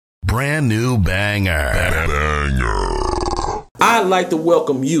Brand new banger. I'd like to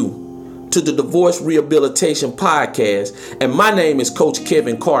welcome you to the Divorce Rehabilitation Podcast, and my name is Coach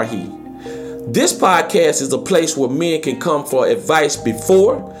Kevin Carhee. This podcast is a place where men can come for advice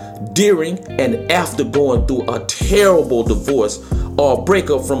before, during, and after going through a terrible divorce or a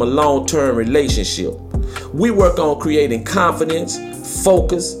breakup from a long-term relationship. We work on creating confidence,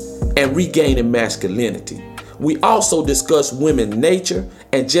 focus, and regaining masculinity. We also discuss women's nature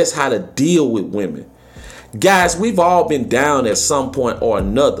and just how to deal with women. Guys, we've all been down at some point or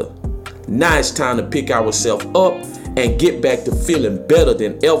another. Now it's time to pick ourselves up and get back to feeling better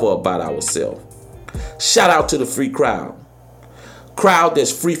than ever about ourselves. Shout out to the free crowd. Crowd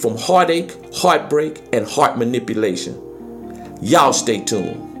that's free from heartache, heartbreak, and heart manipulation. Y'all stay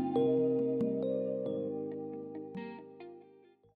tuned.